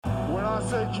I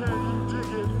say, can you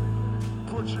dig it?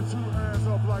 Put your two hands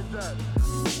up like that.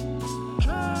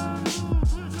 Can you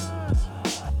dig it?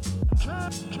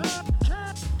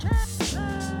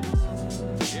 Can.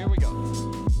 Here we go.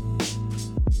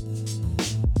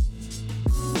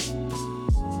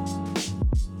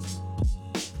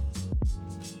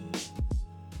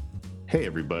 Hey,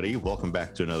 everybody. Welcome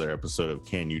back to another episode of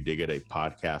Can You Dig It, a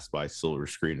podcast by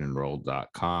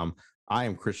silverscreenandroll.com. I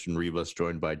am Christian Rivas,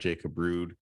 joined by Jacob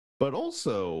Rude, but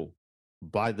also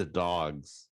by the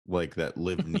dogs that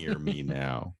live near me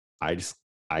now.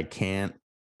 I can't,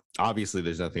 obviously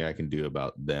there's nothing I can do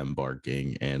about them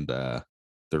barking. And the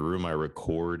room I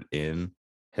record in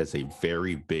has a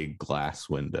very big glass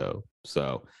window.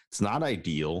 So it's not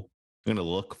ideal. I'm going to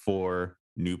look for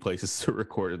new places to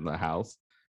record in the house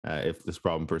if this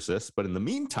problem persists. But in the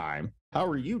meantime, how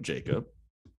are you, Jacob?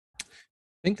 I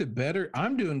think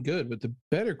I'm doing good, but the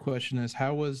better question is,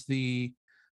 how was the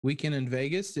weekend in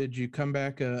Vegas? Did you come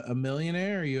back a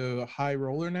millionaire? Are you a high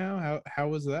roller now? How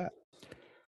was that?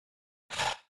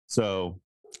 So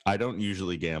I don't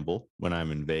usually gamble when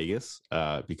I'm in Vegas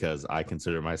because I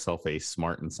consider myself a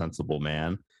smart and sensible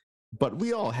man. But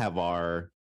we all have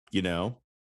our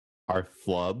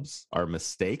flubs, our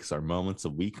mistakes, our moments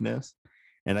of weakness.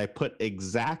 And I put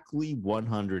exactly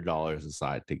 $100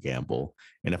 aside to gamble.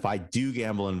 And if I do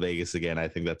gamble in Vegas again, I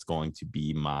think that's going to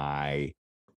be my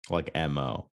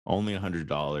MO. Only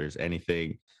 $100.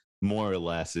 Anything more or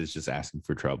less is just asking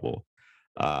for trouble.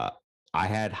 I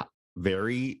had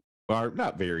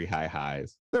not very high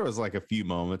highs. There was a few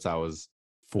moments I was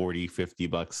 40,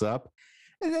 $50 up.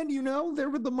 And then, there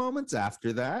were the moments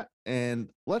after that. And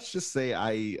let's just say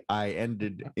I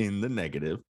ended in the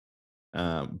negative.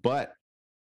 But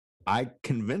I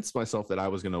convinced myself that I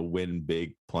was going to win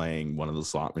big playing one of the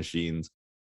slot machines.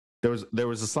 There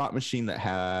was a slot machine that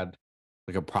had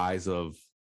a prize of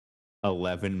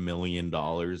 $11 million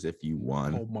if you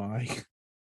won. Oh my.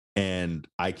 And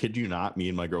I kid you not, me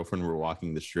and my girlfriend were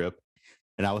walking the strip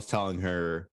and I was telling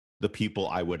her the people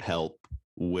I would help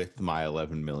with my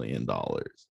 $11 million.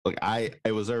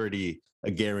 It was already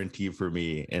a guarantee for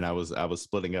me, and I was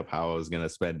splitting up how I was going to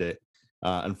spend it.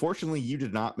 Unfortunately, you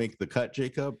did not make the cut,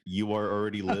 Jacob. You are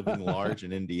already living large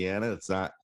in Indiana. It's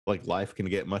not like life can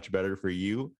get much better for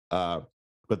you.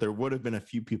 But there would have been a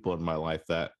few people in my life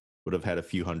that would have had a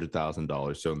few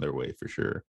 $100,000 thrown their way for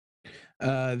sure.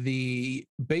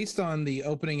 Based on the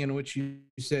opening in which you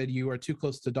said you are too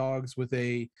close to dogs with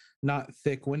a not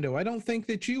thick window, I don't think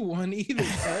that you won either,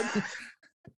 bud.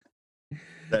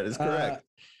 That is correct.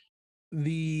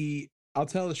 I'll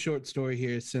tell a short story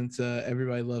here since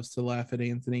everybody loves to laugh at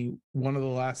Anthony. One of the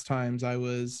last times I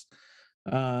was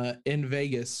in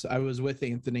Vegas, I was with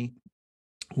Anthony.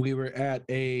 We were at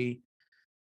a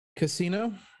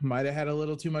casino, might have had a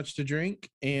little too much to drink,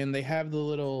 and they have the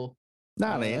little...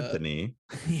 Not Anthony.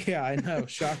 Yeah, I know.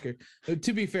 Shocker.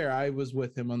 To be fair, I was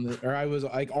with him I was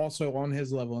also on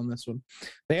his level on this one.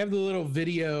 They have the little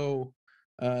video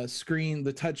screen,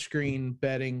 the touch screen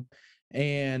betting,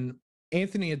 and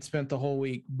Anthony had spent the whole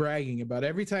week bragging about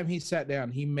every time he sat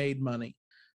down, he made money,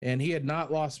 and he had not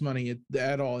lost money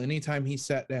at all anytime he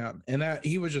sat down, and that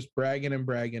he was just bragging.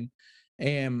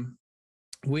 And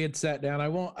we had sat down. I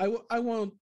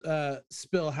won't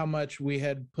spill how much we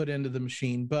had put into the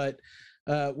machine, but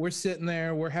we're sitting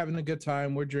there, we're having a good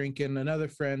time, we're drinking. Another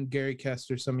friend, Gary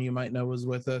Kester, some of you might know, was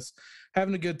with us,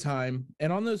 having a good time.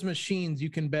 And on those machines,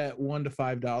 you can bet $1 to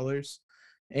 $5.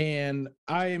 And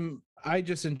I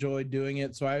just enjoyed doing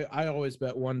it, so I always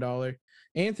bet $1.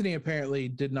 Anthony apparently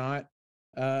did not.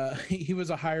 He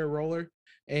was a higher roller,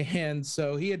 and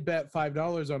so he had bet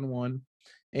 $5 on one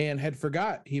and had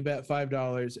forgot he bet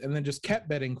 $5, and then just kept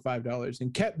betting $5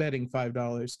 and kept betting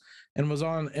 $5 and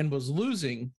was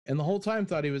losing, and the whole time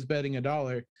thought he was betting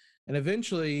 $1. And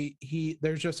eventually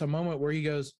there's just a moment where he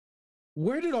goes,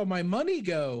 "Where did all my money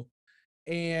go?"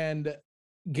 And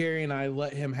Gary and I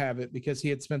let him have it because he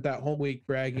had spent that whole week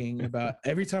bragging about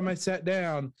every time I sat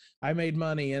down, I made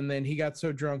money. And then he got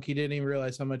so drunk, he didn't even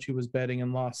realize how much he was betting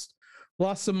and lost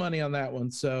some money on that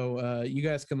one. So you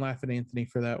guys can laugh at Anthony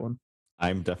for that one.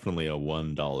 I'm definitely a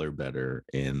 $1 bettor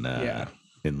in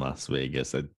Las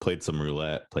Vegas. I played some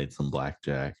roulette, played some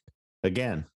blackjack.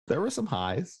 Again, there were some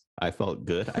highs. I felt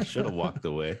good. I should have walked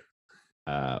away,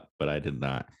 but I did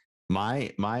not.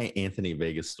 My Anthony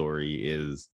Vegas story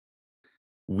is,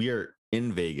 we are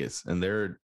in Vegas and there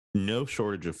are no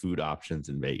shortage of food options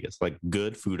in Vegas,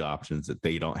 good food options that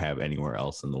they don't have anywhere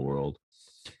else in the world.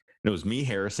 And it was me,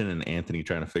 Harrison, and Anthony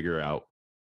trying to figure out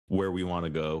where we want to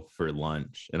go for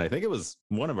lunch. And I think it was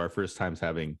one of our first times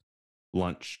having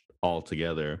lunch all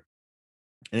together.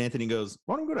 And Anthony goes,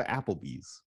 "Why don't we go to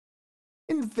Applebee's?"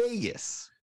 in Vegas.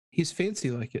 He's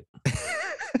fancy like it.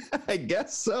 I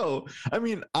guess so. I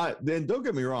mean, then don't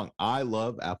get me wrong. I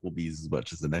love Applebee's as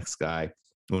much as the next guy.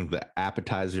 When the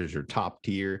appetizers are top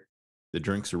tier, the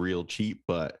drinks are real cheap,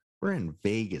 but we're in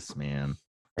Vegas, man.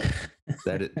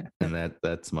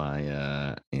 That's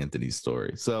my Anthony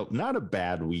story. So not a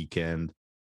bad weekend.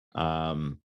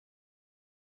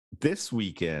 This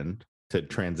weekend, to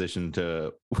transition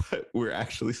to what we're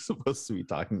actually supposed to be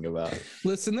talking about.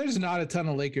 Listen, there's not a ton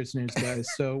of Lakers news, guys.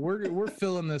 So we're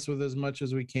filling this with as much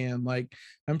as we can. Like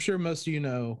I'm sure most of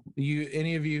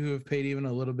any of you who have paid even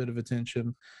a little bit of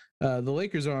attention, the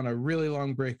Lakers are on a really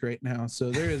long break right now. So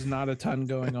there is not a ton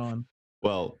going on.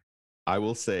 Well, I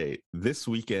will say this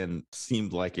weekend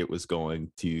seemed like it was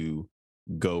going to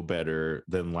go better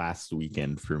than last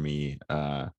weekend for me.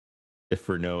 If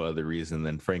for no other reason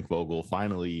than Frank Vogel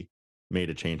finally made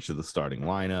a change to the starting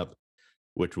lineup,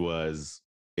 which was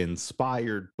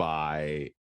inspired by,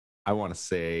 I want to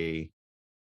say,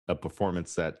 a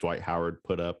performance that Dwight Howard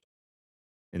put up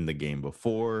in the game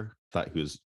before. Thought he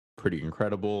was pretty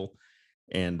incredible.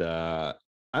 And I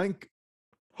think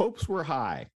hopes were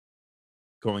high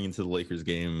going into the Lakers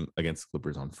game against the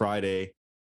Clippers on Friday.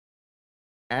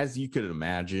 As you could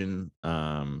imagine,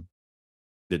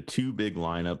 the two big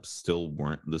lineups still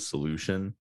weren't the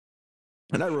solution.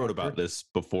 And I wrote about this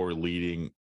before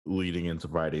leading into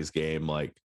Friday's game.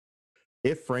 Like,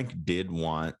 if Frank did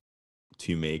want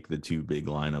to make the two big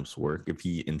lineups work, if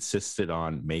he insisted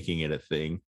on making it a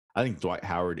thing, I think Dwight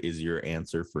Howard is your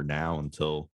answer for now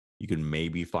until you can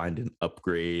maybe find an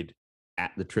upgrade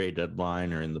at the trade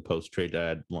deadline or in the post-trade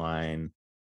deadline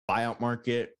buyout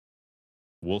market.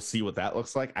 We'll see what that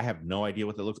looks like. I have no idea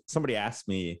what that looks like. Somebody asked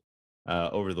me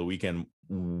over the weekend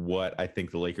what I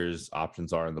think the Lakers'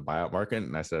 options are in the buyout market,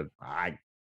 and I said I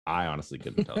honestly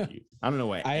couldn't tell you. I don't know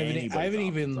what I haven't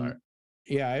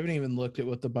even looked at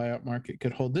what the buyout market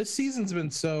could hold. This season's been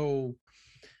so,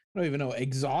 I don't even know,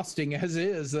 exhausting as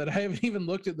is, that I haven't even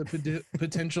looked at the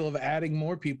potential of adding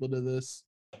more people to this.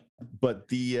 But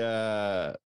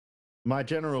the my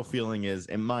general feeling is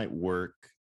it might work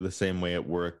the same way it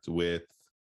worked with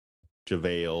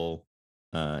JaVale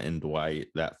and Dwight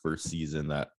that first season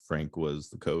that Frank was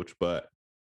the coach, but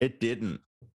it didn't.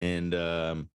 And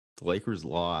the Lakers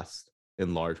lost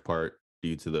in large part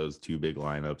due to those two big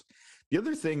lineups. The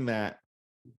other thing that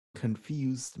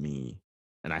confused me,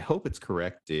 and I hope it's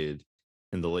corrected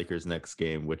in the Lakers' next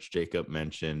game, which Jacob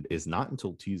mentioned, is not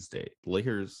until Tuesday. The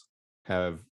Lakers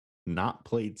have not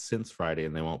played since Friday,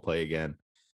 and they won't play again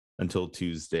until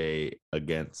Tuesday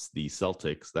against the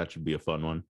Celtics. That should be a fun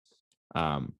one.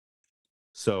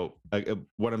 So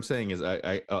what I'm saying is,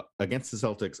 I against the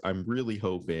Celtics, I'm really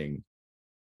hoping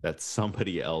that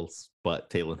somebody else but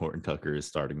Talen Horton-Tucker is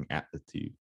starting at the two.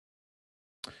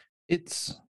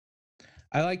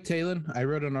 I like Talen. I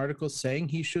wrote an article saying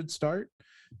he should start.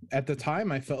 At the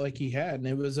time, I felt like he had, and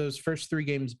it was those first 3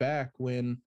 games back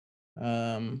when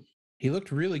he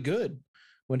looked really good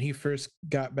when he first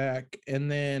got back.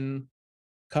 And then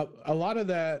a lot of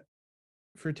that,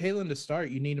 for Talen to start,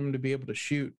 you need him to be able to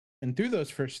shoot. And through those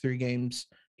first 3 games,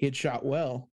 he had shot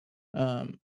well.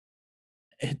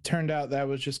 It turned out that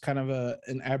was just kind of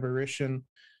an aberration.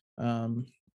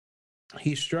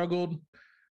 He struggled.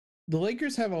 The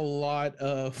Lakers have a lot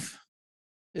of,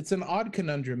 it's an odd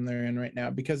conundrum they're in right now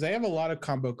because they have a lot of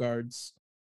combo guards.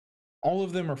 All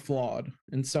of them are flawed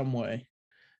in some way.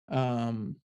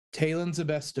 Talen's the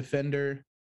best defender.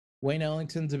 Wayne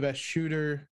Ellington's the best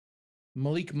shooter.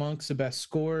 Malik Monk's the best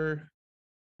scorer.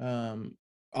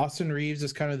 Austin Reeves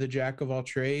is kind of the jack of all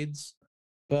trades,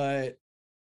 but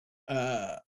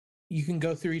you can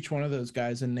go through each one of those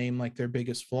guys and name like their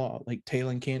biggest flaw. Like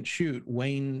Talen can't shoot.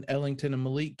 Wayne Ellington and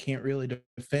Malik can't really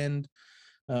defend.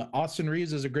 Austin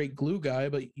Reeves is a great glue guy,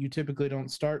 but you typically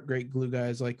don't start great glue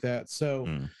guys like that. So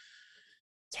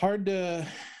it's hard to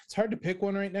pick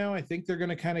one right now. I think they're going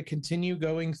to kind of continue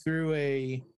going through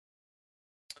a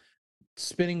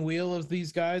spinning wheel of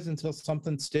these guys until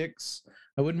something sticks.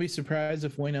 I wouldn't be surprised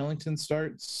if Wayne Ellington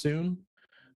starts soon.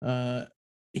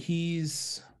 He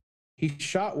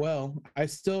shot well. I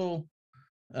still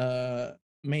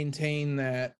maintain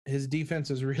that his defense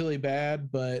is really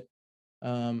bad, but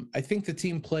I think the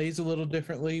team plays a little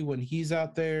differently when he's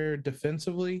out there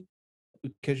defensively,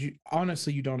 because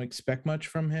you don't expect much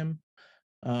from him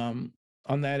on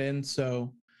that end.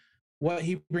 So what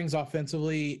he brings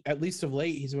offensively, at least of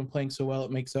late, he's been playing so well,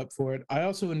 it makes up for it. I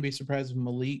also wouldn't be surprised if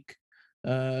Malik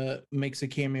makes a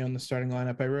cameo in the starting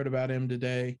lineup. I wrote about him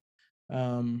today.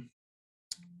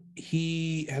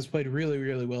 He has played really,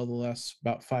 really well the last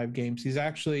about 5 games. He's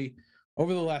actually,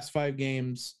 over the last 5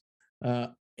 games,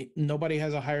 nobody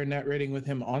has a higher net rating with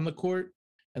him on the court,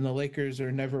 and the Lakers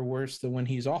are never worse than when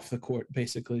he's off the court,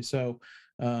 basically. So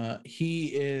he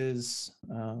is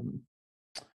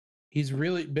he's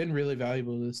really been really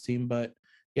valuable to this team. But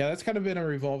yeah, that's kind of been a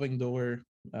revolving door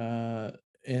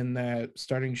in that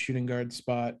starting shooting guard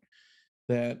spot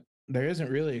that there isn't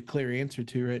really a clear answer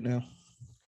to right now.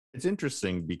 It's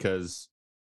interesting because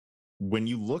when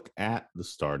you look at the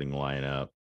starting lineup,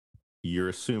 you're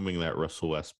assuming that Russell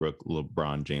Westbrook,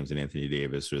 LeBron James, and Anthony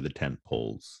Davis are the tent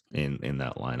poles in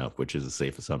that lineup, which is a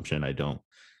safe assumption. I don't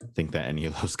think that any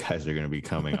of those guys are going to be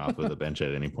coming off of the bench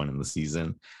at any point in the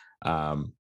season.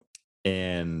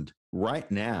 And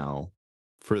right now,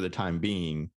 for the time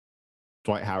being,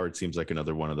 Dwight Howard seems like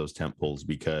another one of those tent poles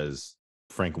because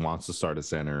Frank wants to start a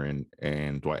center,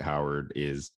 and Dwight Howard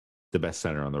is the best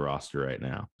center on the roster right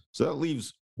now. So that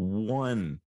leaves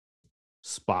one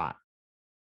spot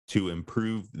to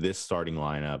improve this starting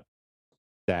lineup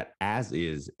that, as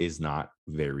is not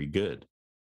very good.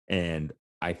 And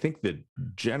I think the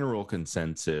general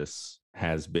consensus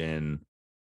has been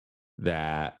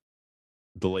that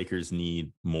the Lakers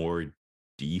need more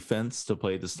defense to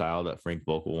play the style that Frank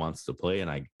Vogel wants to play, and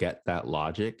I get that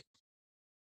logic.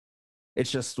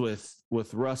 It's just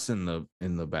with Russ in the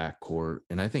backcourt,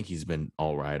 and I think he's been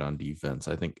all right on defense.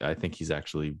 I think he's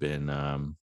actually been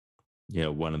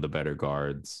one of the better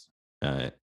guards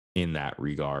in that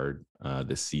regard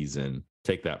this season.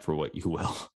 Take that for what you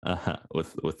will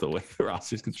with the way the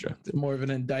roster's constructed. More of an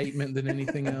indictment than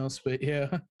anything else, but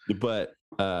yeah. But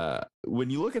when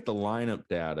you look at the lineup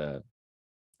data,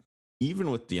 even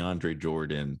with DeAndre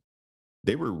Jordan,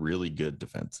 they were really good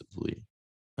defensively.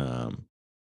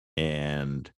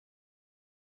 And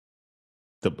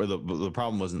the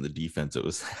problem wasn't the defense. It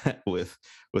was with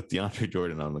DeAndre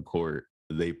Jordan on the court.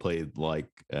 They played like,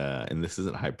 and this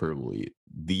isn't hyperbole,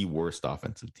 the worst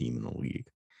offensive team in the league.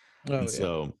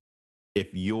 So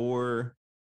if you're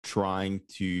trying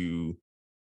to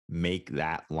make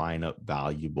that lineup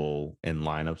valuable and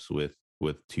lineups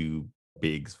with two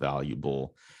bigs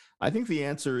valuable, I think the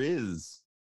answer is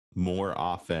more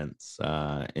offense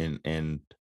and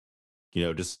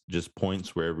just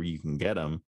points wherever you can get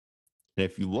them. And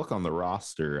if you look on the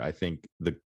roster, I think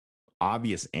the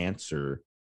obvious answer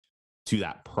to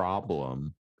that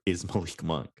problem is Malik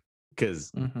Monk,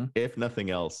 because if nothing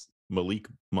else, Malik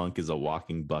Monk is a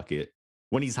walking bucket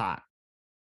when he's hot.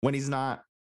 When he's not,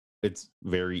 it's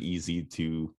very easy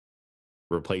to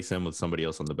replace him with somebody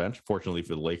else on the bench. Fortunately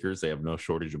for the Lakers, they have no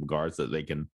shortage of guards that they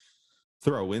can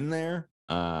throw in there.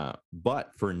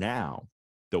 But for now,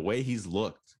 the way he's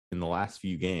looked in the last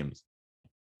few games,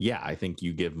 yeah, I think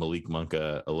you give Malik Monk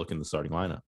a look in the starting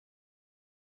lineup.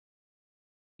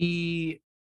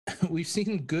 We've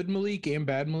seen good Malik and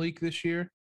bad Malik this year.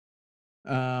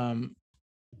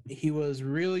 He was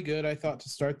really good, I thought, to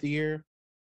start the year,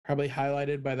 probably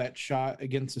highlighted by that shot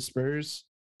against the Spurs.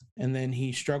 And then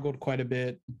he struggled quite a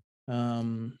bit.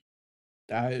 I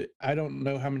don't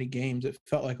know how many games. It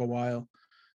felt like a while.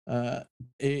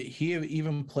 He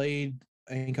even played,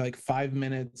 I think, like 5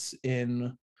 minutes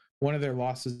in one of their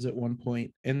losses at one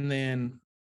point. And then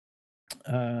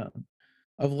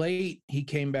of late, he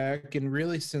came back, and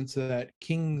really since that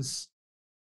Kings,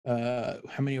 how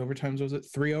many overtimes was it?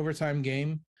 3 overtime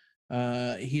game.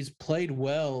 He's played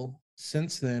well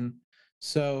since then.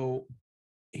 So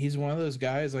he's one of those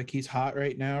guys, like, he's hot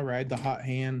right now, ride the hot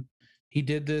hand. He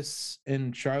did this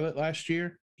in Charlotte last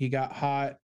year. He got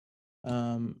hot.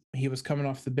 He was coming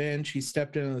off the bench. He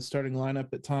stepped into the starting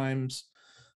lineup at times.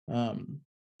 When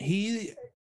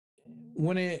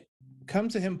it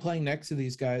comes to him playing next to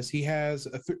these guys, he has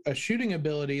a shooting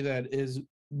ability that is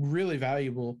really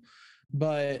valuable.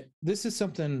 But this is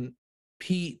something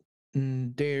Pete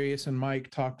and Darius and Mike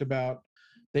talked about.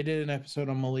 They did an episode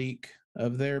on Malik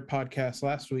of their podcast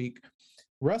last week.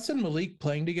 Russ and Malik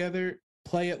playing together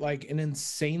play at like an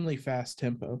insanely fast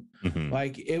tempo.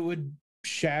 Like, it would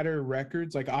shatter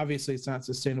records. Like, obviously it's not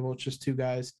sustainable. It's just two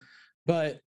guys,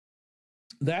 but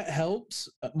that helps.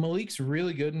 Malik's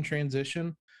really good in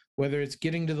transition, whether it's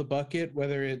getting to the bucket,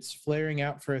 whether it's flaring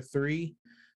out for a three.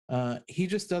 He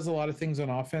just does a lot of things on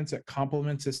offense that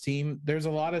complements his team. There's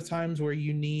a lot of times where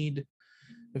you need,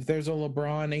 if there's a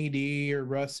LeBron AD or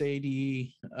Russ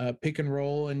AD pick and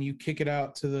roll, and you kick it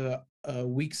out to the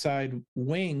weak side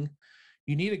wing,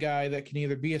 you need a guy that can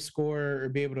either be a scorer or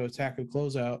be able to attack a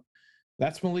closeout.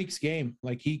 That's Malik's game.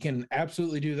 Like, he can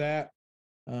absolutely do that.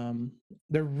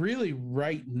 There really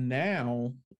right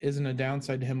now isn't a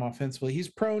downside to him offensively. He's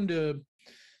prone to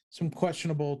some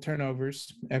questionable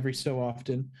turnovers every so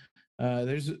often.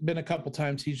 There's been a couple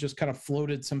times he's just kind of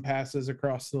floated some passes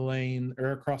across the lane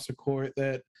or across the court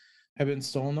that have been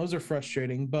stolen. Those are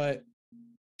frustrating. But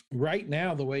right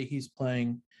now, the way he's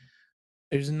playing,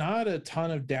 there's not a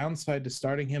ton of downside to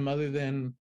starting him other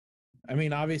than, I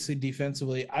mean, obviously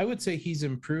defensively, I would say he's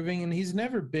improving, and he's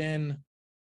never been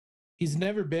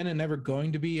and never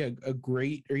going to be a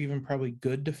great or even probably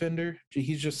good defender.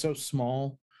 He's just so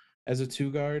small as a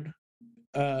two guard.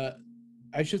 Uh,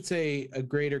 I should say a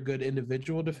great or good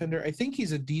individual defender. I think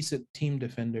he's a decent team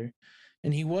defender,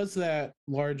 and he was that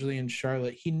largely in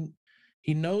Charlotte.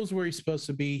 He knows where he's supposed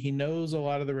to be. He knows a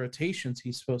lot of the rotations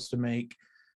he's supposed to make.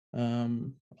 A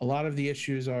lot of the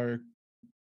issues are,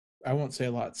 I won't say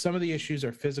a lot. Some of the issues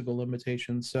are physical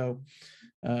limitations. So,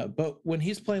 but when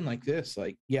he's playing like this,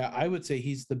 like, yeah, I would say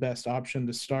he's the best option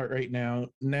to start right now.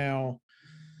 Now,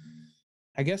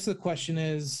 I guess the question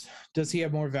is, does he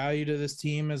have more value to this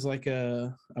team as like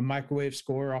a microwave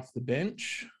scorer off the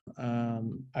bench?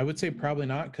 I would say probably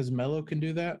not, because Melo can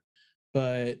do that.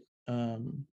 But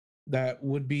that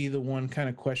would be the one kind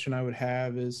of question I would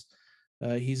have is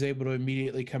he's able to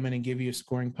immediately come in and give you a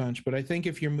scoring punch. But I think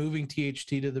if you're moving THT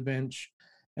to the bench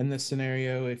in this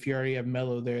scenario, if you already have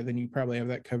Melo there, then you probably have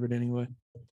that covered anyway.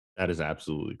 That is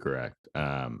absolutely correct.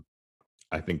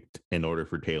 I think in order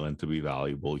for Talon to be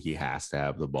valuable, he has to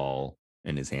have the ball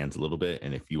in his hands a little bit.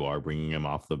 And if you are bringing him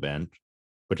off the bench,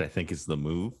 which I think is the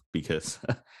move, because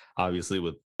obviously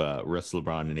with Russ,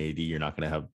 LeBron, and AD, you're not going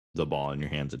to have the ball in your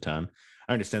hands a ton.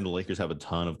 I understand the Lakers have a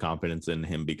ton of confidence in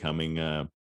him becoming, a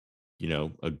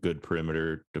good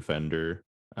perimeter defender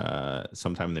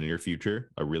sometime in the near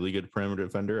future, a really good perimeter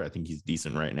defender. I think he's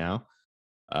decent right now.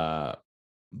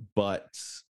 But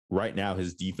right now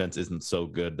his defense isn't so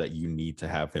good that you need to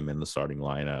have him in the starting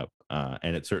lineup.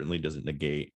 And it certainly doesn't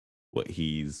negate what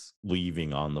he's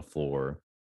leaving on the floor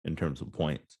in terms of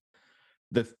points.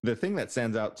 The thing that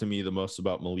stands out to me the most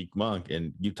about Malik Monk,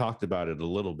 and you talked about it a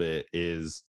little bit,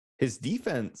 is his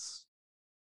defense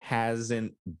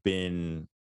hasn't been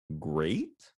great,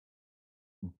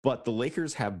 but the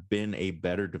Lakers have been a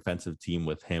better defensive team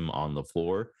with him on the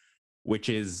floor, which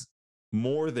is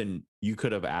more than you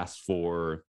could have asked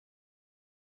for,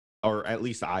 or at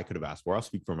least I could have asked for. I'll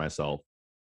speak for myself.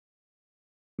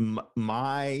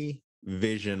 My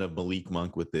vision of Malik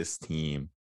Monk with this team,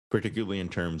 particularly in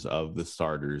terms of the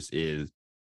starters, is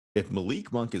if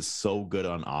Malik Monk is so good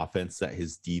on offense that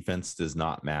his defense does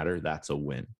not matter, that's a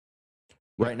win.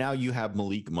 Right now, you have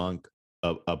Malik Monk,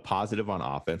 a positive on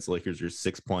offense. The Lakers are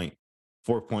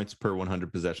 6.4 points per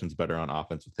 100 possessions better on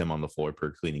offense with him on the floor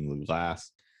per cleaning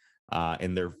glass.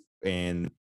 And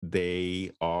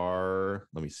they are,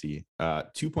 let me see,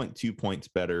 2.2 points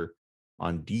better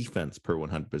on defense per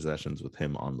 100 possessions with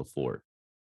him on the floor.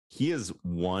 He is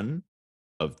one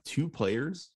of two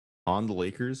players on the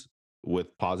Lakers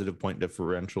with positive point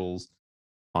differentials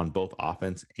on both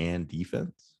offense and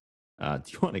defense. Do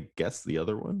you want to guess the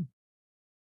other one?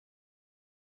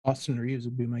 Austin Reeves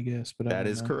would be my guess, but that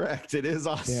is correct. It is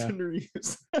Austin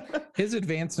Reeves. His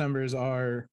advanced numbers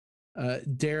are,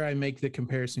 dare I make the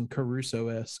comparison,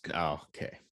 Caruso-esque. Oh,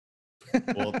 okay.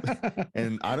 Well,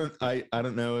 and I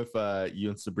don't know if you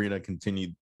and Sabrina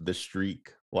continued the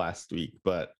streak last week,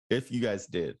 but if you guys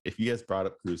brought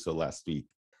up Caruso last week,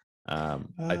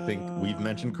 I think we've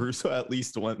mentioned Caruso at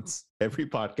least once every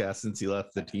podcast since he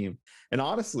left the team, and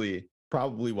honestly,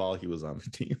 probably while he was on the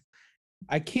team.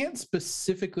 I can't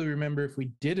specifically remember if we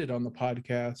did it on the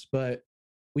podcast, but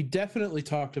we definitely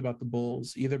talked about the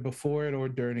Bulls either before it or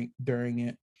during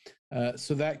it.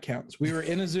 So that counts. We were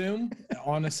in a Zoom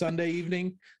on a Sunday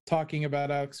evening talking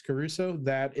about Alex Caruso.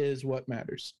 That is what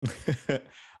matters.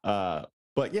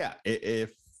 But yeah,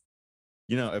 if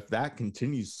that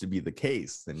continues to be the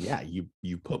case, then yeah,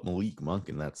 you put Malik Monk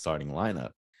in that starting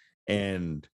lineup.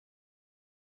 And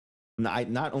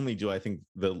not only do I think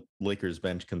the Lakers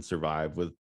bench can survive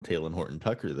with Talen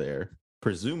Horton-Tucker there,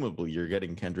 presumably you're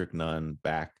getting Kendrick Nunn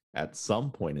back at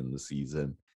some point in the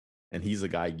season. And he's a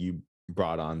guy you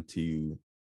brought on to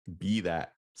be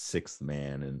that sixth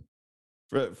man.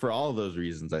 And for all of those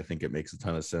reasons, I think it makes a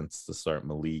ton of sense to start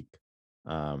Malik.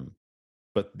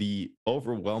 But the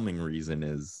overwhelming reason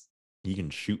is he can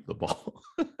shoot the ball,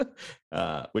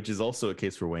 which is also a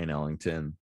case for Wayne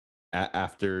Ellington.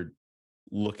 After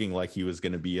looking like he was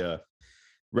going to be a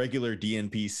regular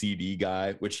DNP CD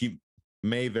guy, which he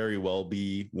may very well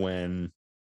be when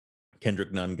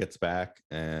Kendrick Nunn gets back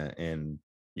and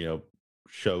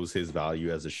shows his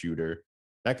value as a shooter.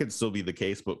 That could still be the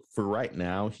case, but for right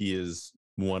now, he is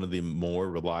one of the more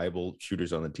reliable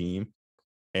shooters on the team.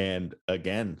 And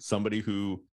again, somebody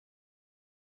who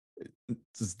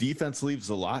his defense leaves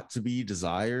a lot to be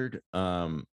desired,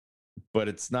 but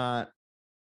it's not,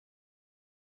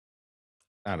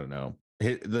 I don't know.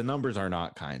 the numbers are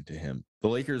not kind to him. The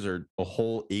Lakers are a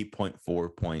whole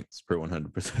 8.4 points per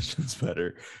 100 possessions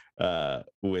better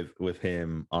with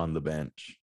him on the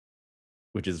bench,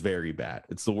 which is very bad.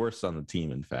 It's the worst on the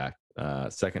team, in fact,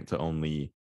 second to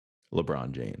only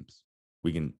LeBron James.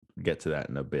 We can get to that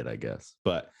in a bit, I guess.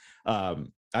 But I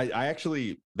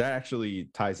actually, that actually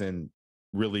ties in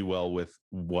really well with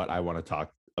what I want to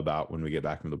talk about when we get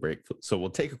back from the break. So we'll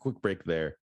take a quick break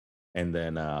there, and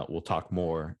then we'll talk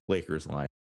more Lakers line.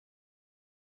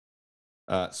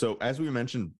 So as we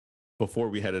mentioned before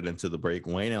we headed into the break,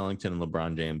 Wayne Ellington and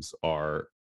LeBron James are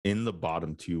in the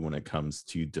bottom two when it comes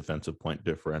to defensive point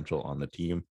differential on the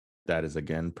team. That is,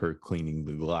 again, per Cleaning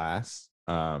the Glass.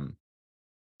 I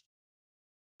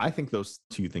think those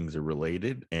two things are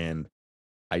related, and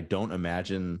I don't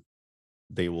imagine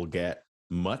they will get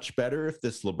much better if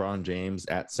this LeBron James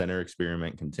at center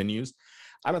experiment continues.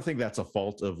 I don't think that's a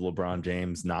fault of LeBron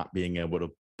James not being able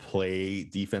to play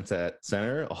defense at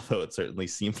center, although it certainly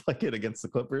seemed like it against the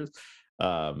Clippers.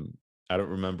 I don't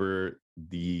remember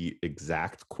the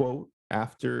exact quote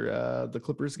after the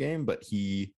Clippers game, but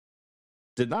he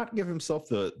did not give himself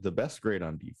the best grade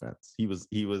on defense. He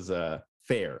was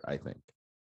fair, I think.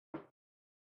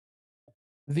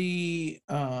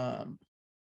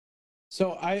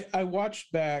 So I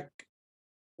watched back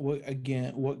what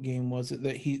game was it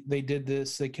that they did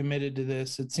this, they committed to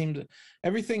this. It seemed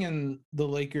everything in the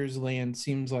Lakers land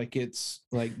seems like it's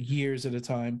like years at a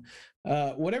time.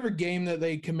 Whatever game that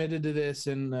they committed to this,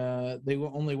 and they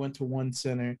only went to one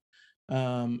center.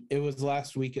 It was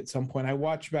last week at some point. I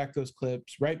watched back those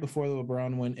clips right before the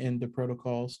LeBron went into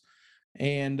protocols.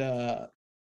 And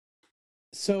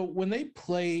so when they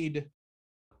played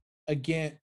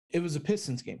again, it was a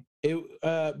Pistons game.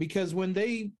 Because when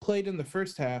they played in the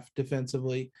first half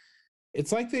defensively,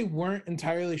 it's like they weren't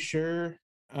entirely sure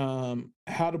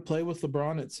how to play with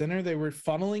LeBron at center. They were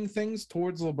funneling things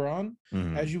towards LeBron,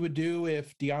 as you would do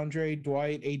if DeAndre,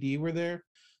 Dwight, AD were there.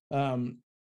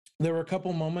 There were a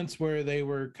couple moments where they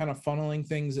were kind of funneling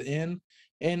things in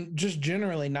and just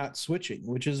generally not switching,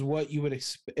 which is what you would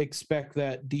expect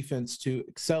that defense to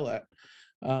excel at.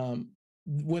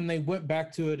 When they went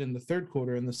back to it in the third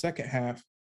quarter, in the second half,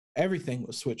 everything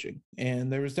was switching.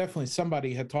 And there was definitely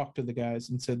somebody had talked to the guys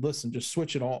and said, listen, just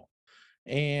switch it all.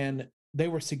 And they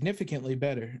were significantly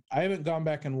better. I haven't gone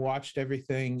back and watched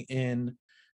everything in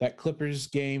that Clippers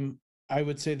game. I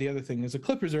would say the other thing is the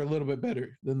Clippers are a little bit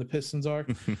better than the Pistons are.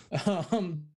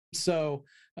 So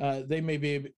they may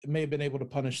have been able to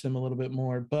punish them a little bit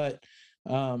more. But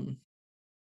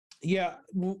yeah,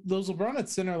 those LeBron at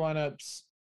center lineups,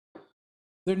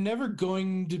 they're never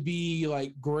going to be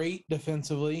like great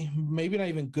defensively, maybe not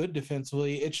even good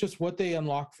defensively. It's just what they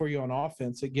unlock for you on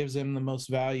offense. It gives them the most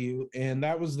value. And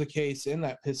that was the case in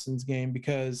that Pistons game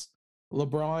because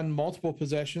LeBron, multiple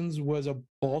possessions, was a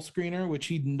ball screener, which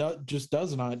he just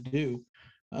does not do.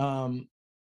 And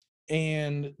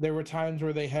there were times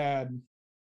where they had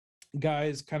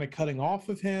guys kind of cutting off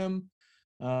of him.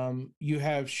 You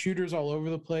have shooters all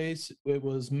over the place. It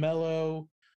was Melo.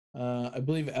 I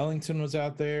believe Ellington was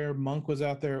out there. Monk was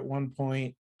out there at one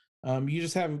point. You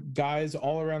just have guys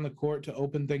all around the court to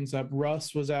open things up.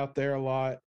 Russ was out there a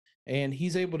lot, and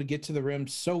he's able to get to the rim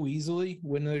so easily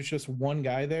when there's just one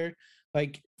guy there.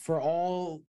 Like, for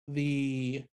all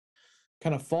the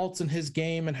kind of faults in his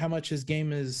game and how much his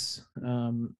game is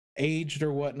aged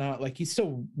or whatnot, like, he's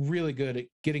still really good at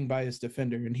getting by his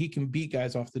defender, and he can beat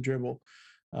guys off the dribble.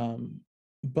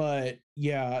 But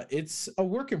yeah, it's a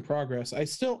work in progress. I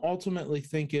still ultimately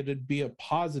think it'd be a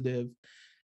positive.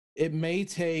 It may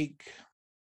take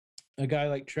a guy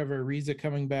like Trevor Ariza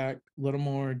coming back, a little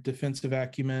more defensive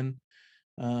acumen,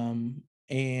 and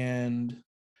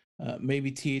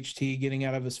maybe THT getting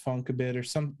out of his funk a bit, or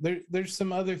there's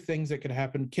some other things that could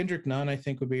happen. Kendrick Nunn, I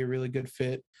think, would be a really good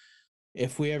fit.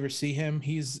 If we ever see him,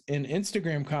 he's in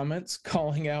Instagram comments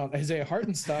calling out Isaiah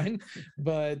Hartenstein,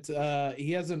 but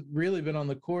he hasn't really been on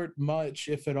the court much,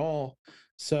 if at all.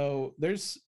 So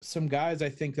there's some guys I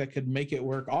think that could make it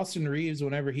work. Austin Reeves,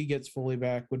 whenever he gets fully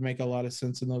back, would make a lot of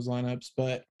sense in those lineups.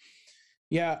 But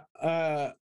yeah,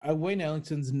 Wayne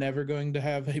Ellington's never going to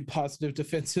have a positive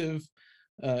defensive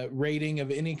rating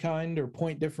of any kind or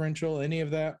point differential, any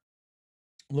of that.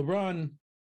 LeBron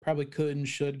probably could and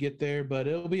should get there, but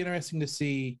it'll be interesting to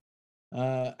see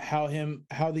how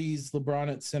these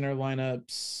LeBron at center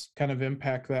lineups kind of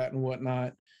impact that and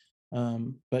whatnot.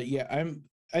 But yeah,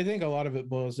 I think a lot of it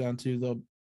boils down to the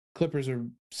Clippers are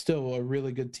still a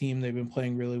really good team. They've been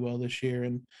playing really well this year,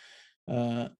 and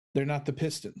they're not the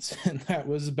Pistons. And that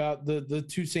was about the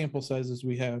two sample sizes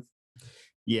we have.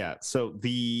 Yeah. So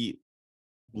the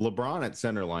LeBron at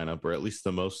center lineup, or at least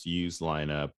the most used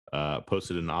lineup,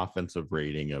 posted an offensive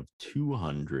rating of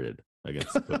 200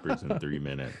 against the Clippers in 3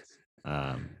 minutes,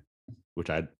 which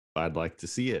I'd like to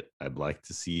see it. I'd like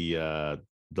to see the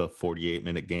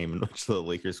 48-minute game in which the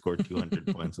Lakers scored 200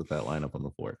 points with that lineup on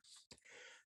the floor.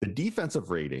 The defensive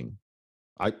rating,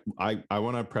 I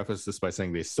want to preface this by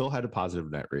saying they still had a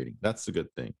positive net rating. That's the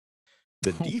good thing.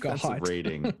 The defensive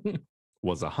rating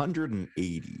was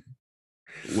 180,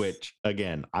 which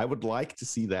again, I would like to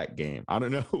see that game. I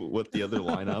don't know what the other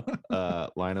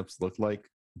lineups looked like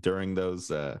during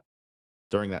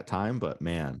that time, but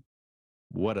man,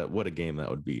 what a game that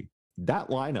would be. That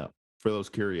lineup, for those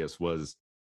curious, was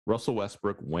Russell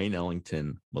Westbrook, Wayne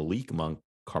Ellington, Malik Monk,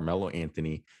 Carmelo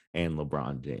Anthony, and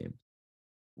LeBron James.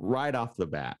 Right off the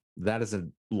bat, that is a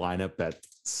lineup that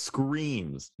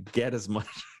screams get as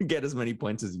many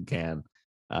points as you can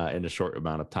in a short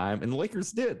amount of time, and the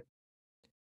Lakers did.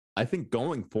 I think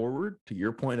going forward, to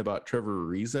your point about Trevor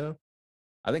Ariza,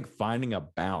 I think finding a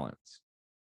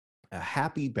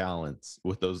happy balance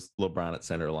with those LeBron at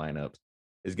center lineups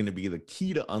is going to be the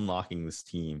key to unlocking this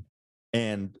team,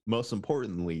 and most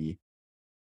importantly,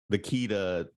 the key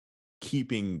to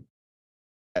keeping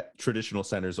traditional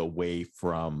centers away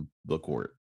from the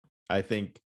court. I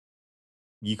think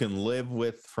you can live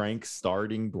with Frank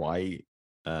starting Dwight.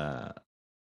 I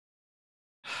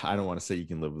don't want to say you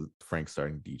can live with Frank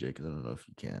starting DJ because I don't know if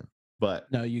you can.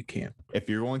 But no, you can't. If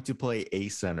you're going to play a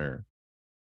center,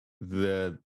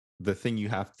 the thing you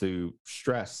have to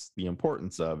stress the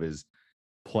importance of is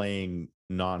playing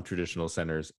non-traditional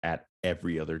centers at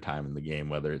every other time in the game,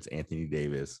 whether it's Anthony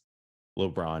Davis,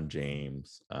 LeBron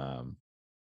James,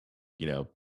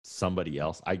 somebody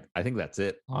else. I think that's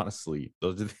it. Honestly,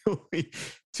 those are the only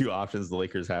two options the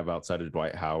Lakers have outside of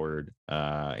Dwight Howard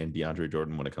and DeAndre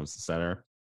Jordan when it comes to center.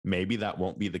 Maybe that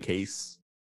won't be the case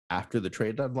after the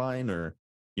trade deadline or,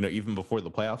 even before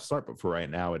the playoffs start. But for right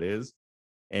now, it is.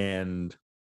 And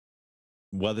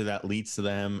whether that leads to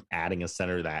them adding a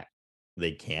center that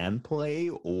they can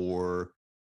play, or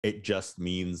it just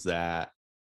means that,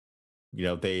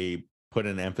 they put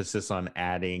an emphasis on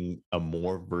adding a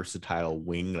more versatile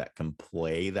wing that can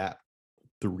play that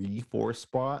 3-4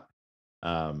 spot.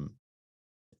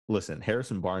 Listen,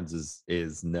 Harrison Barnes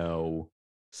is no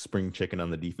spring chicken on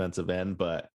the defensive end,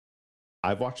 but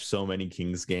I've watched so many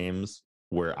Kings games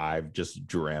where I've just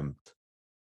dreamt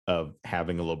of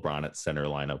having a LeBron at center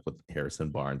lineup with Harrison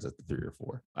Barnes at the 3 or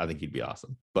 4. I think he'd be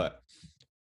awesome, but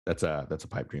that's a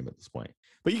pipe dream at this point.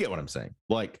 But you get what I'm saying.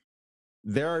 Like,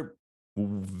 there are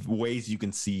ways you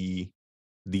can see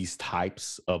these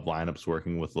types of lineups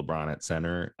working with LeBron at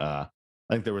center. I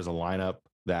think there was a lineup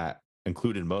that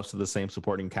included most of the same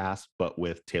supporting cast, but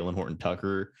with Talen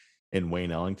Horton-Tucker and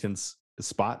Wayne Ellington's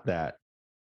spot that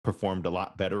performed a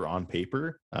lot better on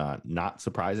paper. Not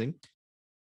surprising,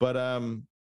 but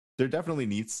there definitely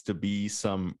needs to be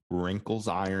some wrinkles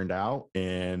ironed out.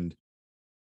 And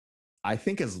I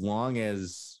think as long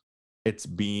as it's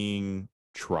being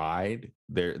tried,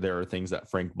 there are things that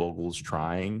Frank Vogel's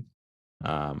trying,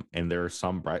 and there are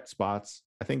some bright spots.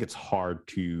 I think it's hard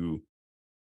to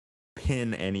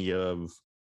pin any of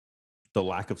the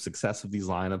lack of success of these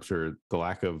lineups or the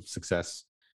lack of success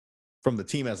from the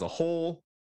team as a whole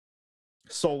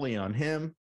solely on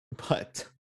him. But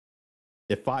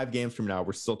if 5 games from now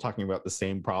we're still talking about the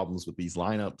same problems with these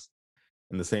lineups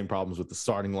and the same problems with the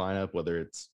starting lineup, whether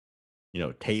it's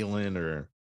Talen or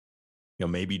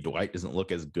maybe Dwight doesn't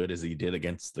look as good as he did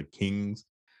against the Kings,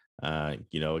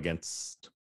 against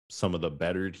some of the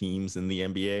better teams in the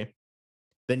NBA,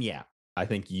 then yeah, I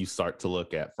think you start to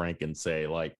look at Frank and say,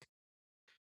 like,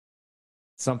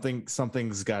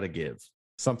 something's got to give.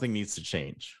 Something needs to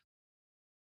change.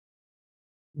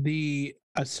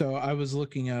 So I was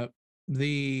looking up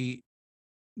the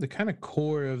kind of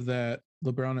core of that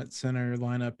LeBron at center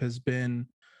lineup has been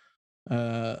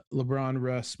LeBron,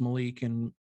 Russ, Malik,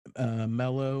 and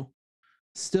Melo.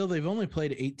 Still, they've only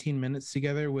played 18 minutes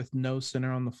together with no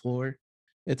center on the floor.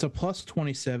 It's a plus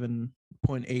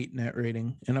 27.8 net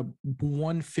rating and a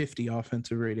 150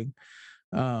 offensive rating,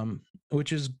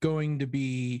 which is going to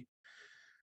be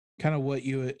kind of what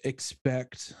you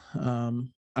expect.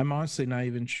 I'm honestly not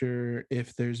even sure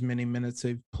if there's many minutes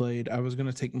they've played. I was going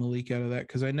to take Malik out of that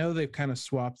because I know they've kind of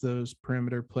swapped those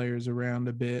perimeter players around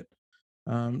a bit,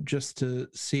 just to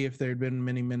see if there'd been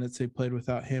many minutes they played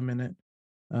without him in it.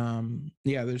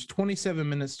 There's 27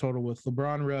 minutes total with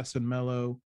LeBron, Russ, and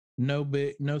Melo. No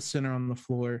center on the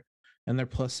floor, and they're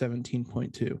plus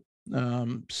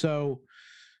 17.2. So,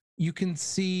 you can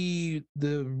see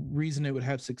the reason it would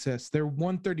have success. They're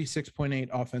 136.8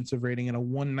 offensive rating and a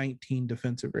 119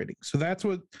 defensive rating. So that's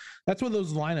what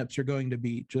those lineups are going to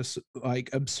be. Just like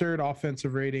absurd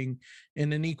offensive rating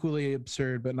and an equally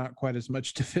absurd but not quite as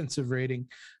much defensive rating.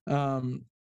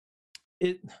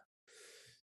 It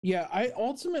yeah, I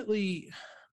ultimately,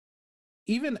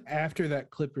 even after that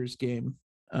Clippers game,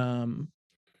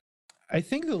 I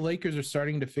think the Lakers are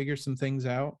starting to figure some things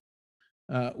out.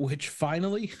 Which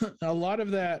finally, a lot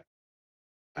of that,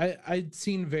 I'd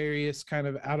seen various kind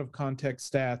of out of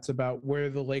context stats about where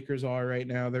the Lakers are right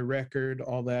now, their record,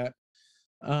 all that.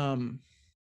 Um,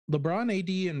 LeBron,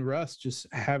 AD, and Russ just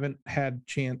haven't had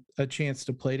a chance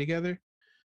to play together,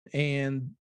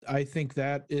 and I think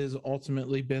that is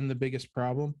ultimately been the biggest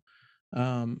problem.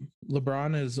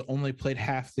 LeBron has only played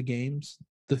half the games.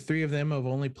 The three of them have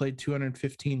only played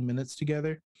 215 minutes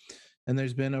together, and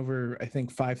there's been over, I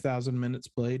think, 5,000 minutes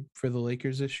played for the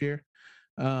Lakers this year.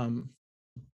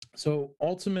 So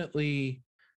ultimately,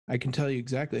 I can tell you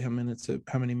exactly how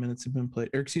many minutes have been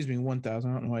played, or excuse me, 1,000.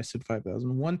 I don't know why I said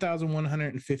 5,000.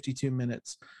 1,152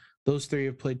 minutes. Those three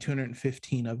have played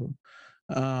 215 of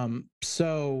them.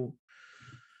 So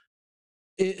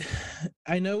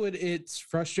I know it's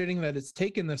frustrating that it's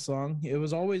taken this long. It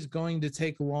was always going to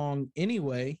take long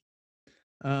anyway,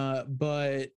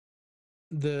 but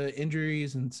the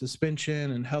injuries and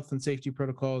suspension and health and safety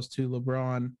protocols to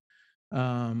LeBron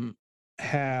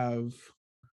have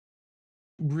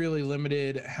really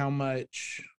limited how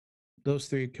much those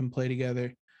three can play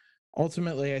together.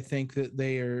 Ultimately, I think that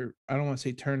they are, I don't want to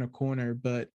say turn a corner,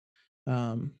 but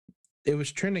it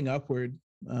was trending upward,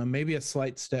 maybe a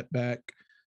slight step back.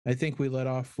 I think we let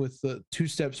off with the 2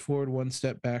 steps forward, 1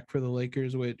 step back for the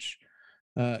Lakers, which,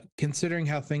 considering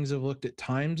how things have looked at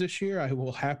times this year, I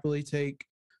will happily take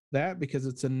that because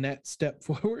it's a net step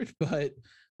forward. But,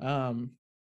 and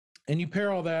you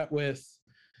pair all that with,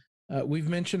 we've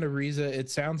mentioned Ariza.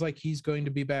 It sounds like he's going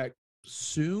to be back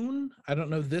soon. I don't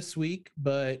know this week,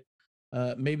 but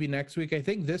maybe next week. I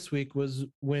think this week was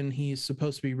when he's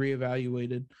supposed to be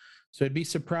reevaluated. So I'd be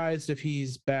surprised if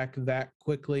he's back that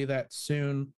quickly, that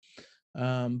soon.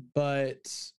 But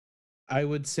I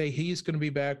would say he's going to be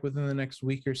back within the next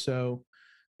week or so.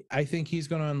 I think he's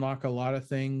going to unlock a lot of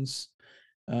things.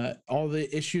 All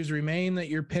the issues remain that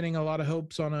you're pinning a lot of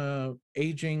hopes on a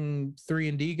aging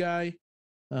 3-and-D guy.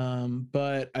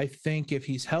 But I think if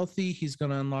he's healthy, he's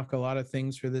going to unlock a lot of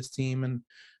things for this team, and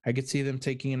I could see them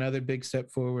taking another big step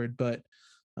forward. But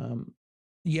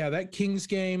yeah, that Kings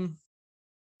game,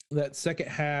 that second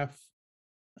half,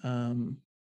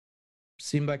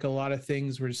 seemed like a lot of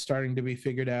things were starting to be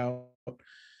figured out.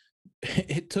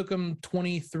 It took them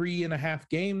 23 and a half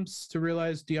games to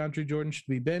realize DeAndre Jordan should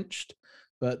be benched,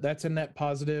 but that's a net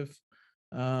positive.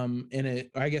 And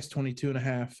I guess 22 and a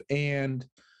half. And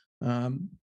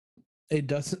it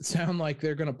doesn't sound like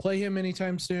they're going to play him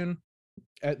anytime soon.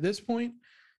 At this point,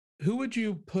 who would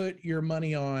you put your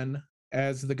money on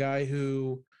as the guy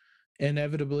who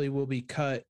inevitably will be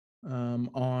cut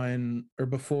on or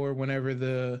before whenever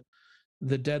the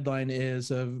deadline is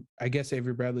of, I guess,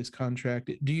 Avery Bradley's contract?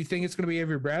 Do you think it's going to be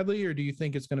Avery Bradley, or do you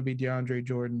think it's going to be DeAndre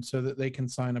Jordan so that they can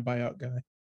sign a buyout guy?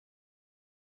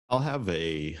 I'll have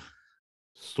a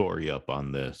story up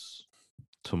on this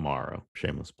tomorrow.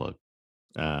 Shameless plug.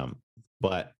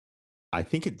 But I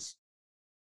think it's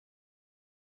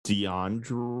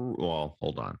DeAndre. Well,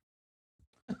 hold on.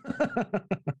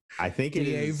 I think it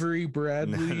is Avery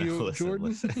Bradley Jordan.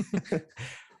 Listen.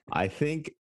 I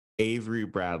think Avery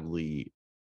Bradley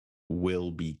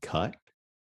will be cut.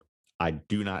 I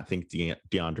do not think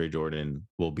DeAndre Jordan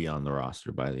will be on the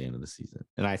roster by the end of the season.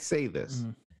 And I say this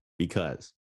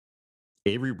because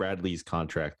Avery Bradley's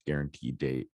contract guarantee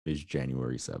date is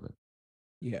January 7th.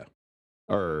 Yeah.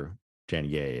 Or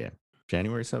January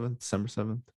 7th, December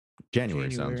 7th.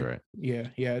 January sounds right. Yeah,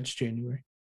 it's January.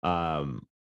 The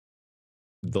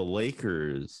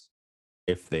Lakers,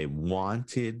 if they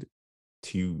wanted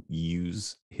to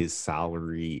use his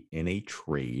salary in a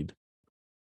trade,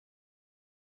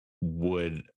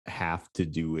 would have to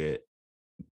do it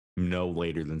no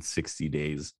later than 60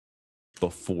 days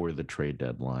before the trade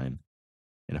deadline.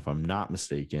 And if I'm not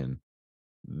mistaken,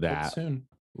 that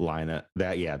lineup,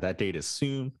 that date is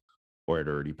soon, or it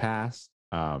already passed.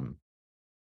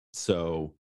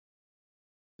 So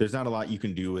there's not a lot you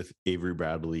can do with Avery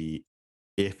Bradley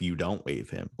if you don't waive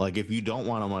him. Like, if you don't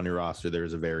want him on your roster,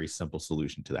 there's a very simple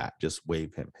solution to that. Just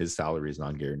waive him. His salary is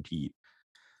non-guaranteed.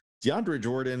 DeAndre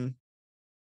Jordan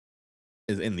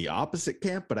is in the opposite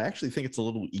camp, but I actually think it's a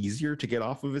little easier to get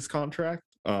off of his contract.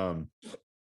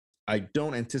 I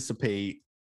don't anticipate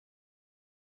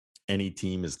any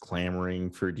team is clamoring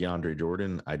for DeAndre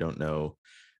Jordan. I don't know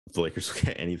if the Lakers will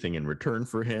get anything in return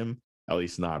for him, at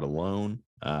least not alone.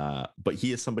 But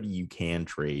he is somebody you can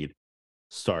trade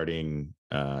starting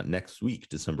next week,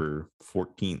 December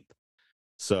 14th.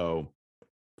 So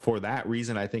for that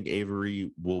reason, I think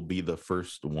Avery will be the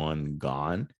first one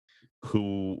gone.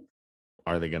 Who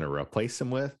are they going to replace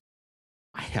him with?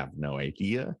 I have no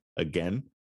idea. Again,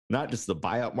 not just the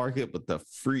buyout market, but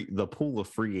the pool of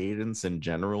free agents in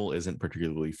general isn't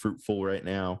particularly fruitful right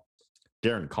now.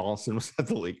 Darren Collison was at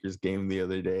the Lakers game the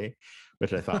other day,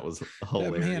 which I thought was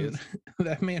hilarious.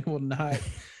 that man will not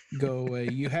go away.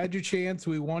 You had your chance.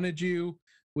 We wanted you.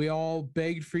 We all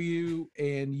begged for you,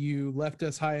 and you left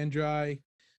us high and dry.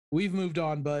 We've moved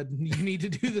on, bud. You need to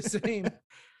do the same.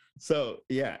 So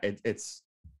yeah, it's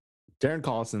Darren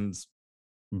Collison's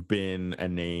been a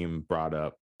name brought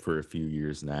up for a few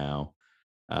years now.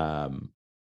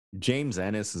 James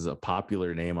Ennis is a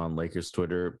popular name on Lakers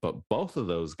Twitter, but both of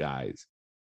those guys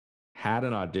had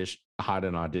an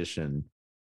audition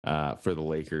for the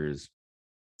Lakers,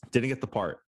 didn't get the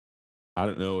part. I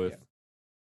don't know if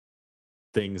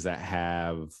things that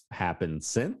have happened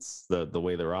since the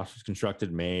way the roster's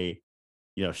constructed may,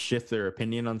 shift their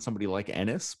opinion on somebody like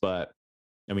Ennis. But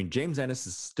I mean, James Ennis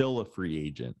is still a free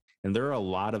agent, and there are a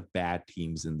lot of bad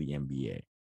teams in the NBA.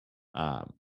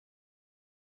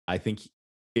 I think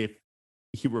if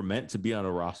he were meant to be on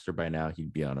a roster by now,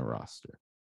 he'd be on a roster.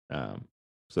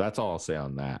 So that's all I'll say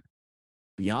on that.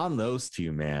 Beyond those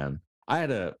two, man,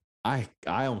 I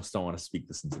almost don't want to speak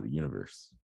this into the universe,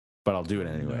 but I'll do it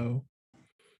anyway. No.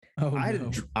 Oh,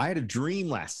 I had a dream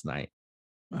last night.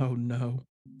 Oh no.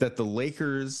 That the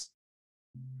Lakers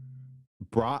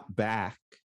brought back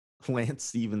Lance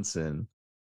Stevenson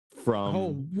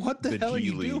from what the hell are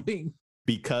you League doing?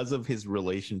 Because of his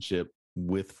relationship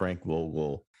with Frank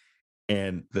Vogel.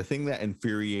 And the thing that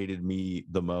infuriated me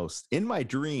the most in my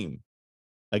dream,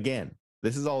 again,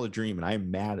 this is all a dream, and I'm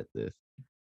mad at this.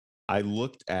 I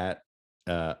looked at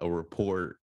a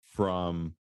report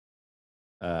from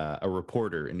an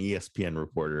ESPN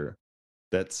reporter,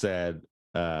 that said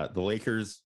the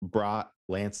Lakers brought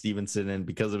Lance Stevenson in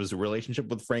because of his relationship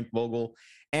with Frank Vogel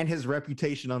and his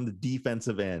reputation on the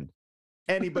defensive end.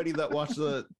 Anybody that watched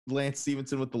the Lance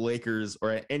Stevenson with the Lakers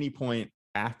or at any point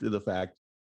after the fact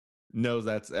knows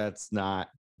that's not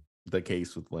the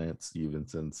case with Lance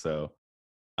Stevenson. So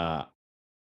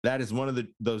that is one of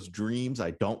those dreams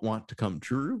I don't want to come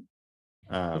true.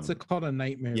 What's it called? A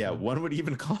nightmare? Yeah, bro. one would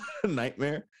even call it a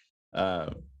nightmare.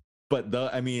 But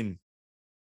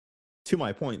to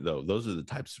my point, though, those are the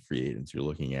types of free agents you're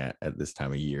looking at this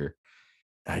time of year.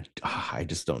 I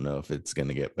just don't know if it's going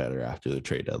to get better after the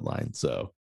trade deadline.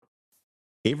 So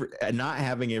not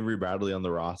having Avery Bradley on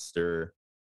the roster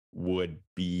would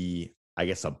be, I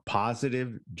guess, a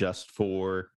positive just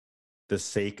for the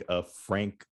sake of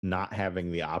Frank not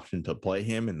having the option to play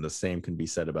him. And the same can be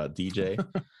said about DJ.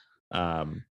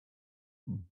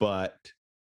 But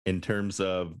in terms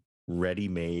of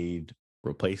ready-made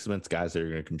replacements, guys that are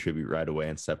going to contribute right away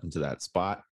and step into that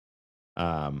spot,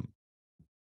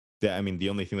 the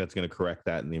only thing that's going to correct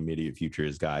that in the immediate future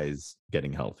is guys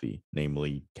getting healthy,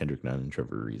 namely Kendrick Nunn and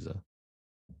Trevor Ariza.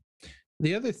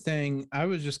 The other thing, I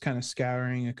was just kind of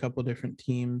scouring a couple different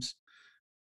teams.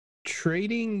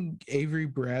 Trading Avery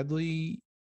Bradley,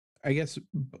 I guess,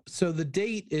 so the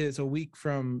date is a week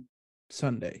from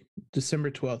Sunday,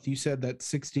 December 12th. You said that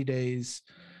 60 days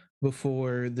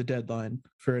before the deadline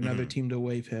for another team to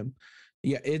waive him.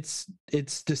 Yeah, it's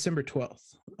December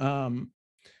 12th.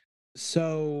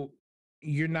 So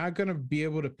you're not going to be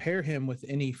able to pair him with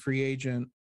any free agent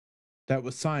that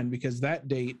was signed because that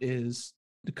date is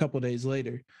a couple days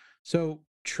later. So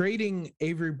trading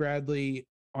Avery Bradley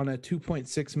on a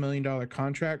 $2.6 million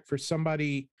contract for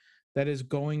somebody that is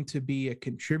going to be a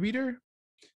contributor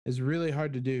is really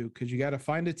hard to do because you got to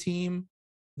find a team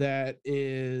that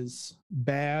is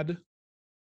bad.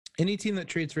 Any team that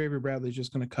trades for Avery Bradley is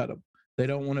just going to cut him. They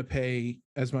don't want to pay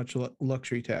as much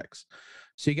luxury tax.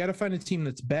 So you got to find a team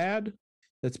that's bad,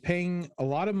 that's paying a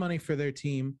lot of money for their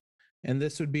team, and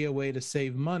this would be a way to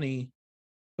save money.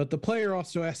 But the player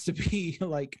also has to be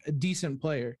like a decent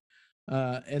player.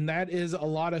 And that is a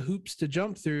lot of hoops to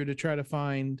jump through to try to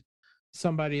find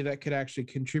somebody that could actually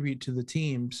contribute to the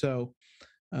team. So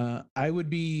I would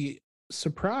be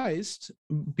surprised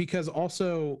because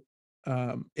also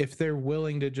if they're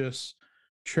willing to just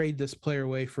trade this player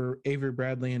away for Avery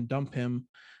Bradley and dump him,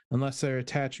 unless they're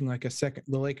attaching like the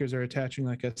Lakers are attaching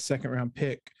like a second round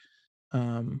pick,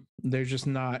 there's just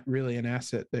not really an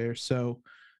asset there. So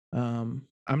I'm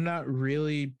not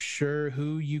really sure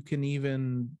who you can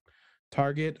even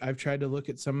target. I've tried to look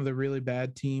at some of the really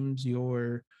bad teams,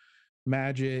 your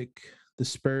Magic, the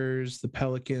Spurs, the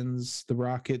Pelicans, the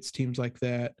Rockets, teams like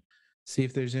that. See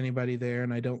if there's anybody there,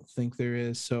 and I don't think there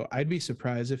is. So I'd be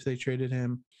surprised if they traded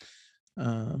him.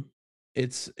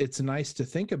 It's nice to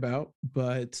think about,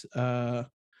 but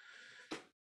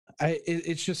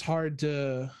it's just hard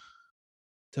to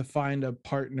find a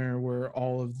partner where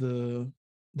all of the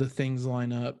things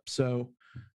line up. So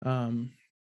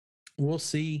we'll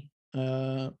see.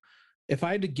 If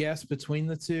I had to guess between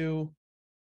the two,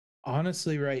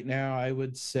 honestly, right now, I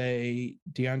would say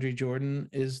DeAndre Jordan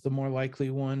is the more likely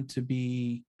one to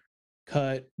be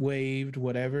cut, waived,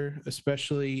 whatever,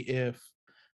 especially if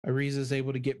Ariza is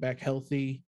able to get back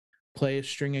healthy, play a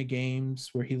string of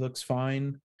games where he looks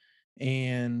fine,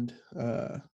 and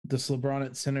this LeBron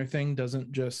at center thing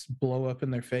doesn't just blow up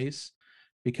in their face,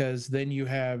 because then you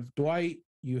have Dwight,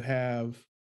 you have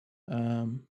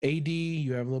AD,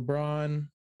 you have LeBron,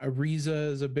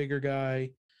 Ariza is a bigger guy,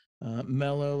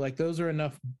 Melo, like those are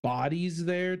enough bodies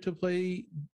there to play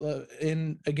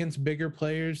in against bigger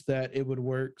players that it would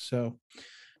work. So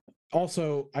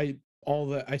also I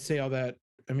say all that.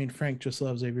 I mean, Frank just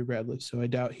loves Avery Bradley, so I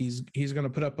doubt he's going to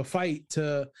put up a fight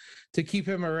to keep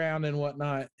him around and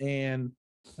whatnot. And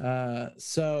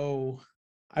so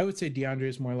I would say DeAndre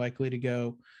is more likely to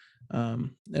go.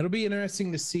 It'll be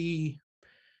interesting to see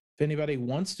if anybody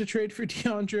wants to trade for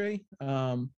DeAndre.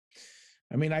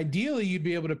 I mean, ideally, you'd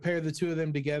be able to pair the two of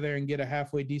them together and get a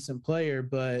halfway decent player,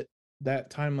 but that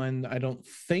timeline I don't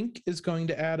think is going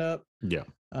to add up. Yeah.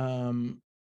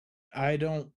 I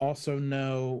don't also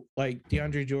know, like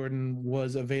DeAndre Jordan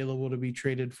was available to be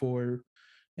traded for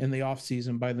in the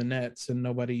offseason by the Nets, and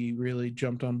nobody really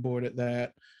jumped on board at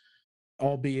that,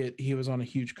 albeit he was on a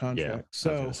huge contract.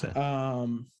 So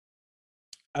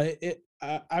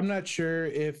I'm not sure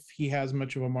if he has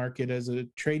much of a market as a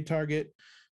trade target.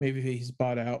 Maybe he's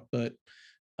bought out, but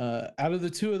out of the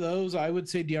two of those, I would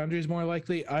say DeAndre is more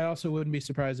likely. I also wouldn't be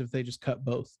surprised if they just cut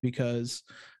both, because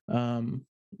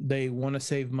they want to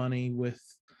save money with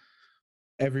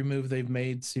every move they've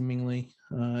made, seemingly.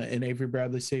 And Avery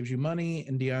Bradley saves you money,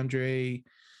 and DeAndre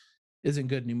isn't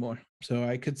good anymore. So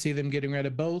I could see them getting rid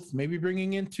of both, maybe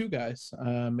bringing in two guys.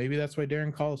 Maybe that's why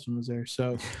Darren Collison was there.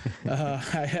 So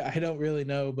I don't really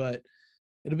know, but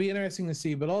it'll be interesting to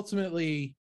see. But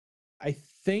ultimately, I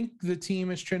think the team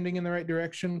is trending in the right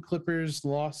direction, Clippers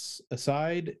loss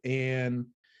aside, and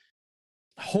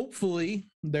hopefully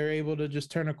they're able to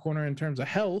just turn a corner in terms of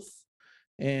health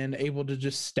and able to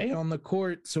just stay on the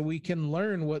court so we can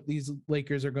learn what these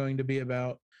Lakers are going to be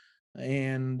about,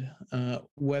 and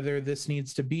whether this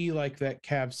needs to be like that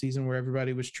Cavs season where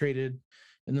everybody was traded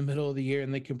in the middle of the year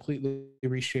and they completely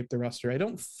reshaped the roster. I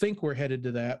don't think we're headed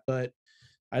to that, but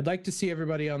I'd like to see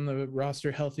everybody on the roster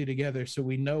healthy together so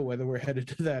we know whether we're headed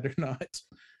to that or not.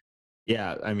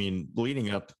 Yeah, I mean, leading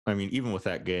up, I mean, even with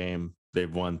that game,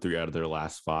 they've won 3 out of their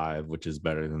last 5, which is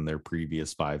better than their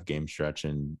previous 5-game stretch.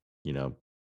 And, you know,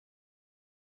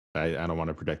 I don't want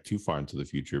to predict too far into the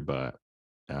future, but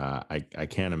I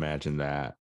can't imagine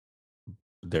that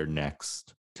their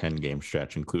next 10-game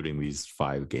stretch, including these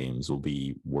 5 games, will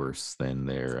be worse than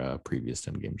their previous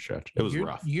 10-game stretch. It was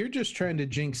rough. You're just trying to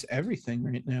jinx everything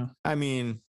right now. I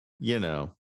mean, you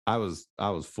know, I was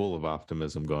full of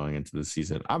optimism going into the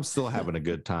season. I'm still having a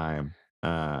good time,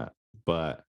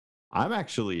 but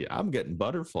I'm getting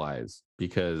butterflies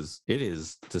because it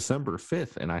is December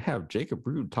 5th, and I have Jacob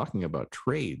Rude talking about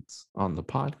trades on the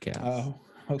podcast. Oh,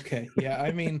 okay. Yeah,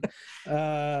 I mean,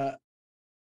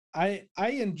 I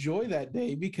enjoy that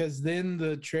day because then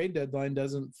the trade deadline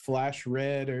doesn't flash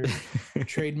red, or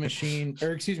trade machine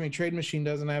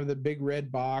doesn't have the big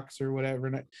red box or whatever.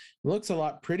 And it looks a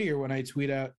lot prettier when I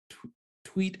tweet out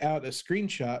a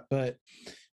screenshot, but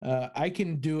I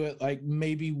can do it like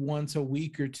maybe once a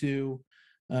week or two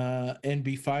and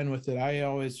be fine with it. I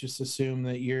always just assume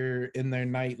that you're in there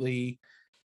nightly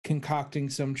concocting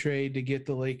some trade to get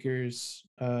the Lakers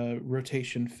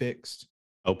rotation fixed.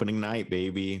 Opening night,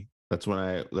 baby. That's when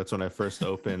I first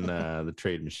open the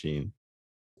trade machine.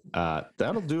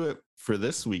 That'll do it for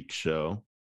this week's show.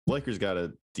 Lakers got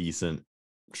a decent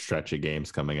stretch of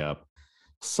games coming up.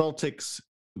 Celtics,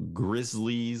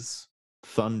 Grizzlies,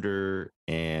 Thunder,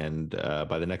 and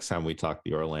by the next time we talk,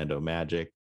 the Orlando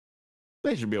Magic.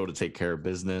 They should be able to take care of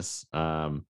business.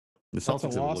 The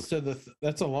Celtics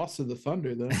that's a loss to the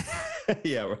Thunder, though.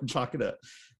 Yeah, we're talking to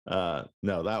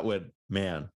no, that would,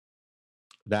 man.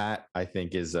 That I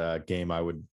think is a game I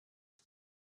don't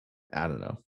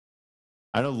know.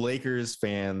 I know Lakers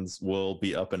fans will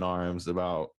be up in arms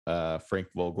about Frank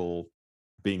Vogel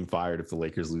being fired if the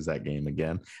Lakers lose that game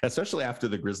again, especially after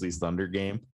the Grizzlies Thunder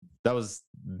game. That was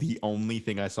the only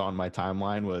thing I saw on my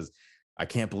timeline was I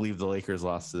can't believe the Lakers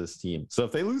lost to this team. So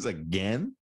if they lose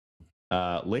again,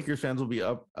 Lakers fans will be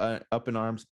up in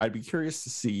arms. I'd be curious to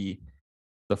see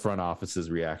the front office's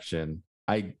reaction.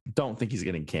 I don't think he's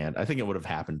getting canned. I think it would have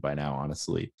happened by now,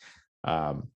 honestly.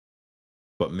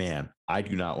 But man, I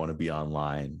do not want to be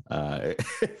online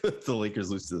if the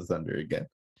Lakers lose to the Thunder again.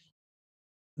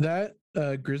 That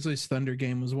Grizzlies Thunder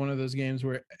game was one of those games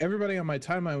where everybody on my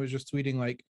timeline was just tweeting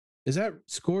like, "Is that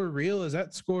score real? Is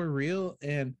that score real?"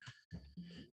 And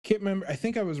can't remember. I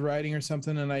think I was writing or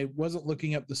something, and I wasn't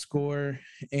looking up the score.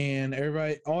 And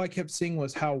everybody, all I kept seeing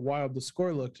was how wild the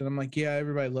score looked, and I'm like, "Yeah,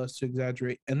 everybody loves to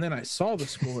exaggerate." And then I saw the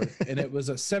score, and it was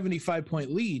a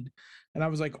 75-point lead, and I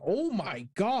was like, "Oh my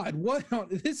god, what?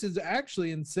 This is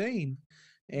actually insane!"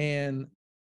 And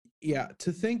yeah,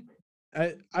 to think,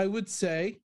 I would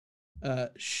say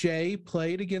Shea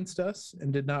played against us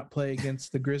and did not play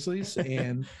against the Grizzlies,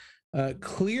 and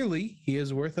clearly he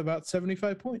is worth about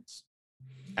 75 points.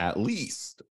 At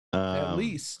least. At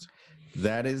least.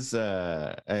 That is,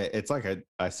 it's like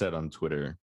I said on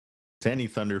Twitter, to any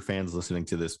Thunder fans listening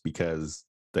to this because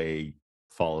they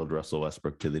followed Russell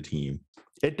Westbrook to the team,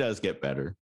 it does get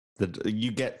better.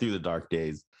 You get through the dark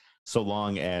days so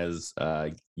long as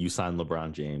you sign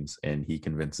LeBron James and he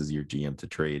convinces your GM to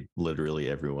trade literally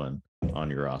everyone on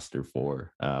your roster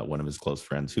for one of his close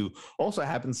friends who also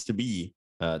happens to be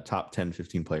a top 10,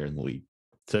 15 player in the league.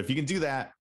 So if you can do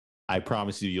that, I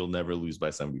promise you'll never lose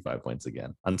by 75 points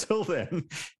again. Until then,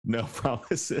 no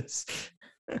promises.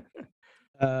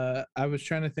 I was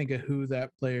trying to think of who that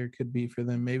player could be for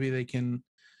them. Maybe they can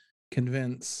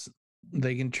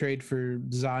trade for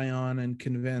Zion and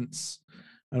convince,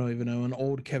 I don't even know, an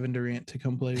old Kevin Durant to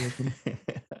come play with them.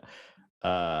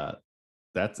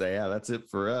 That's it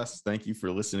for us. Thank you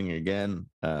for listening again.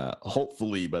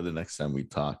 Hopefully by the next time we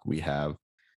talk, we have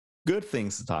good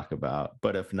things to talk about.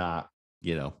 But if not,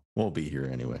 we'll be here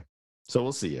anyway. So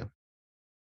we'll see you.